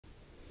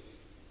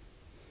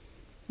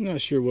I'm not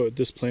sure what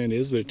this plant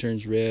is, but it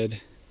turns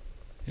red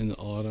in the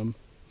autumn,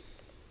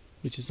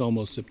 which is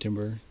almost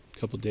September, a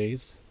couple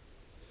days.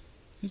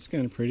 It's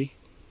kind of pretty.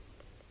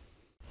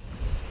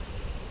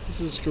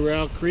 This is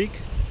Corral Creek.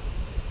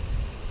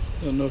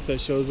 Don't know if that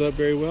shows up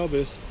very well, but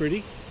it's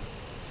pretty.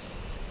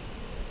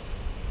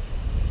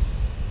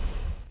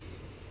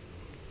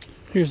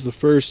 Here's the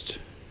first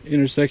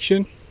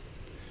intersection.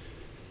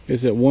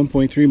 It's at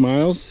 1.3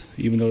 miles,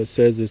 even though it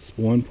says it's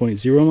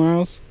 1.0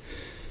 miles.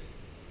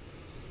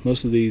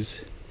 Most of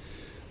these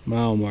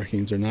mile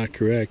markings are not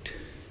correct.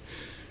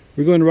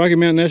 We're going to Rocky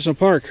Mountain National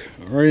Park,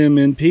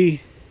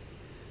 RMNP,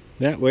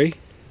 that way,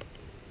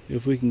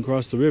 if we can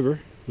cross the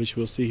river, which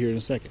we'll see here in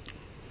a second.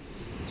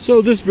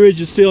 So this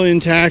bridge is still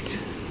intact.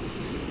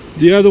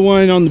 The other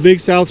one on the Big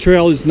South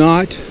Trail is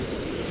not.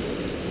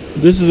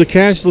 This is the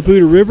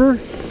Poudre River,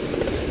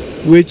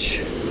 which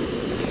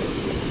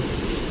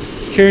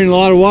is carrying a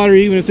lot of water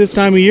even at this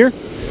time of year.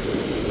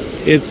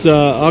 It's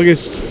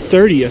August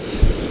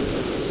 30th.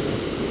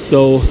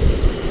 So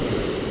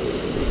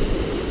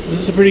this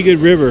is a pretty good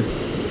river.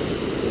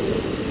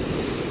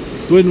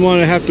 Wouldn't want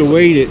to have to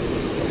wade it.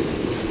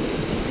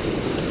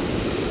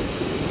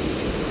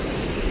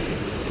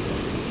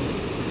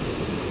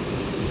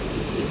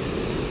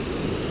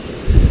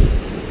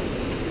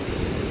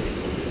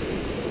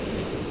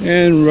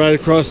 And right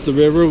across the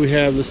river we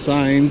have the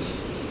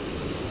signs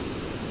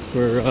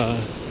for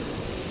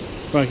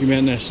Rocky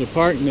Mountain National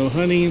Park, no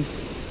hunting,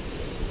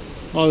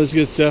 all this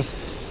good stuff.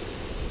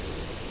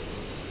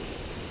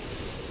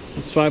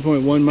 It's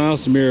 5.1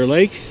 miles to Mirror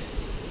Lake,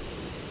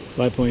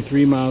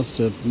 5.3 miles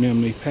to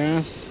Memory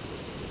Pass.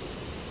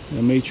 I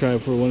may try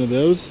for one of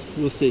those,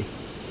 we'll see.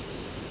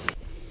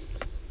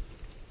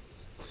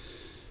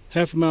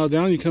 Half a mile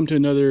down you come to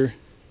another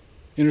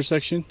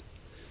intersection.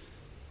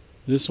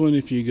 This one,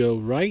 if you go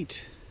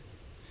right,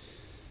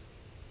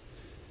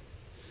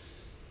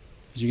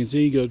 as you can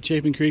see, you go to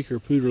Chapin Creek or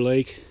Poudre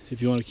Lake.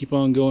 If you want to keep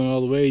on going all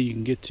the way, you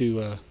can get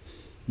to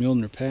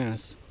Milner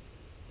Pass.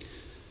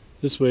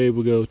 This way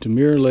we'll go to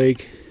Mirror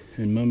Lake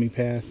and Mummy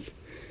Pass,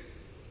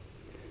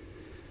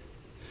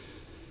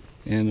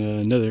 and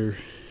another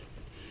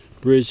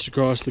bridge to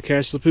cross the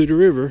Poudre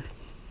River.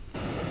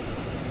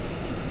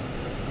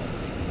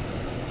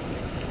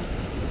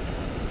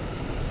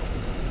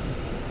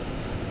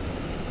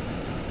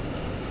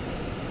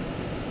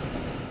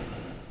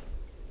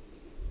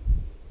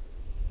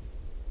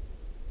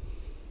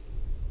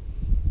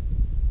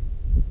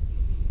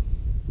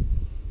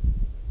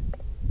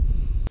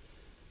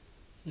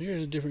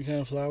 Here's a different kind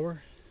of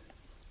flower.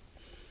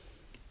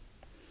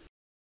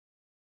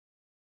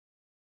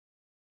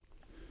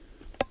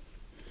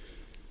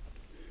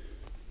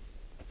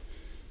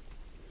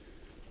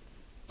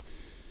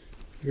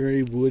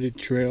 Very wooded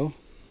trail.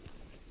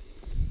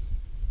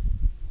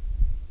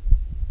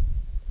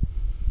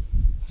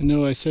 I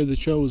know I said the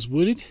trail was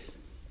wooded.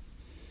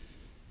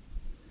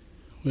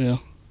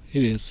 Well,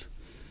 it is.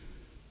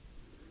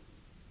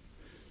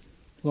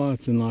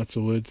 Lots and lots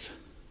of woods.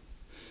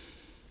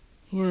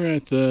 We're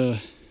at the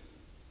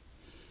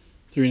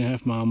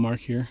 3.5 mile mark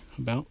here,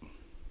 about.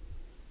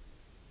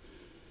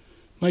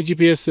 My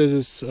GPS says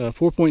it's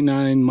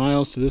 4.9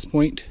 miles to this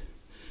point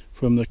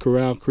from the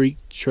Corral Creek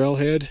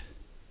Trailhead.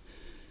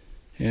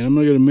 And I'm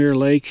going to go to Mirror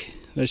Lake.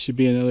 That should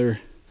be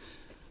another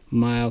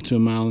mile to a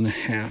mile and a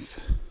half.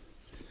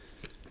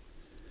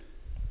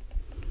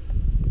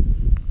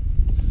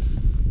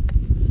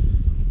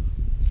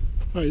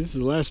 Alright, this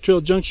is the last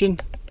trail junction.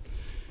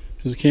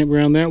 There's a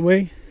campground that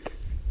way.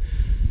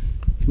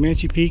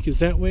 Comanche Peak is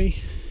that way.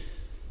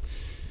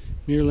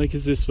 Mirror Lake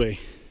is this way.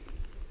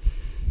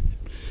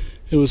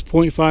 It was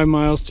 0.5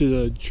 miles to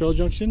the trail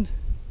junction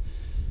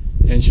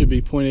and should be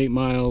 0.8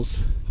 miles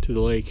to the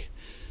lake.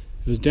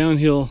 It was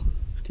downhill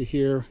to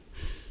here,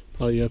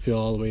 probably uphill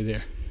all the way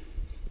there.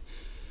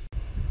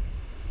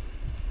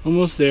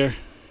 Almost there.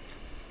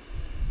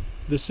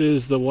 This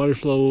is the water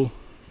flow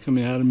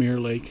coming out of Mirror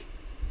Lake.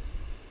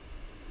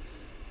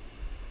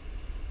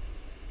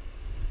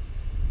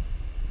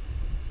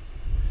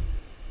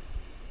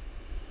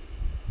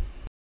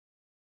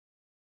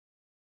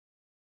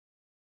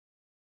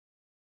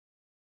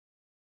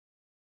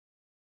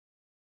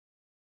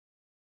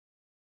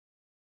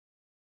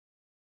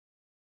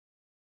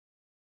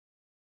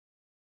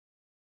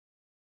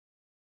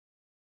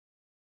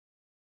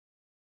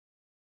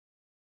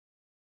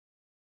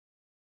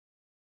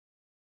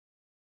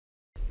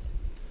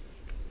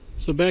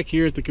 So back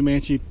here at the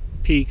Comanche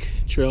Peak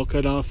Trail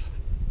Cutoff,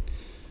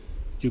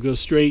 you'll go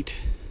straight.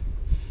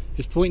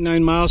 It's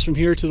 0.9 miles from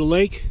here to the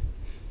lake,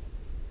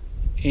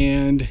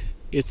 and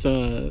it's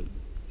a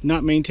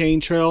not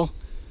maintained trail,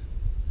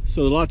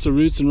 so lots of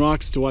roots and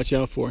rocks to watch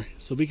out for,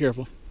 so be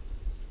careful.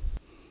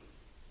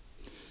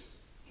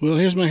 Well,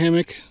 here's my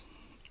hammock.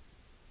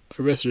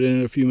 I rested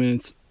in it a few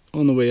minutes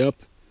on the way up,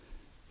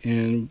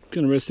 and I'm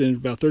gonna rest in it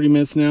about 30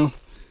 minutes now.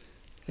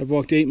 I've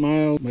walked 8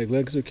 miles, my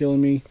legs are killing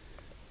me.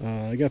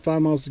 I got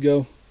 5 miles to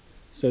go,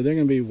 so they're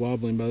going to be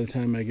wobbling by the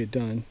time I get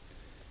done,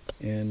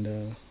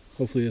 and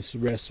hopefully this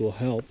rest will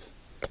help.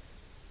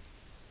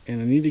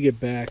 and I need to get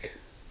back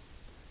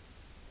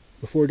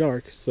before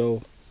dark,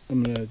 so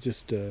I'm gonna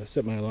just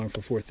set my alarm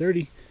for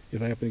 4:30 if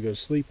I happen to go to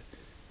sleep.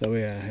 That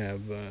way I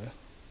have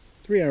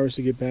 3 hours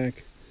to get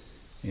back,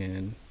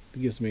 and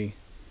it gives me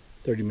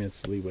 30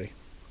 minutes leeway.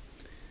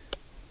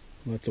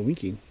 Lots of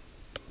winking.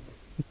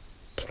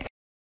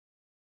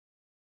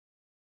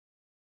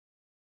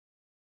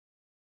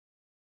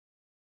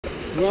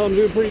 Well, I'm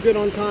doing pretty good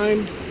on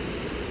time.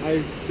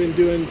 I've been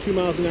doing 2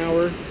 miles an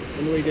hour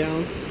on the way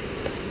down.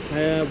 I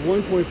have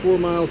 1.4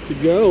 miles to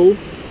go,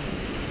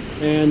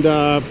 and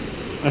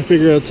I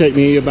figure it'll take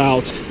me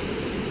about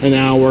an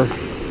hour,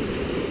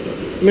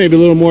 maybe a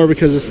little more,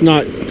 because it's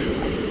not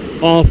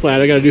all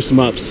flat. I got to do some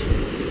ups.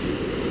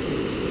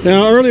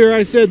 Now, earlier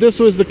I said this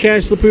was the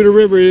Cache la Poudre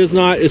River. It is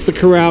not. It's the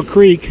Corral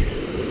Creek.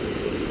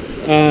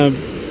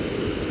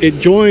 It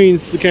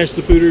joins the Cache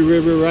la Poudre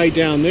River right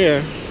down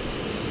there,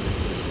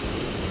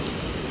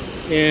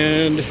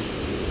 and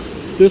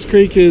this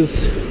creek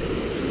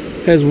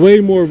has way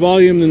more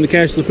volume than the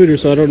Cache la Poudre,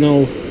 so I don't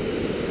know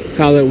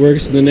how that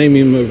works in the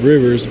naming of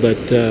rivers, but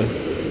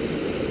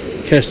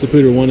Cache la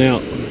Poudre won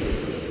out.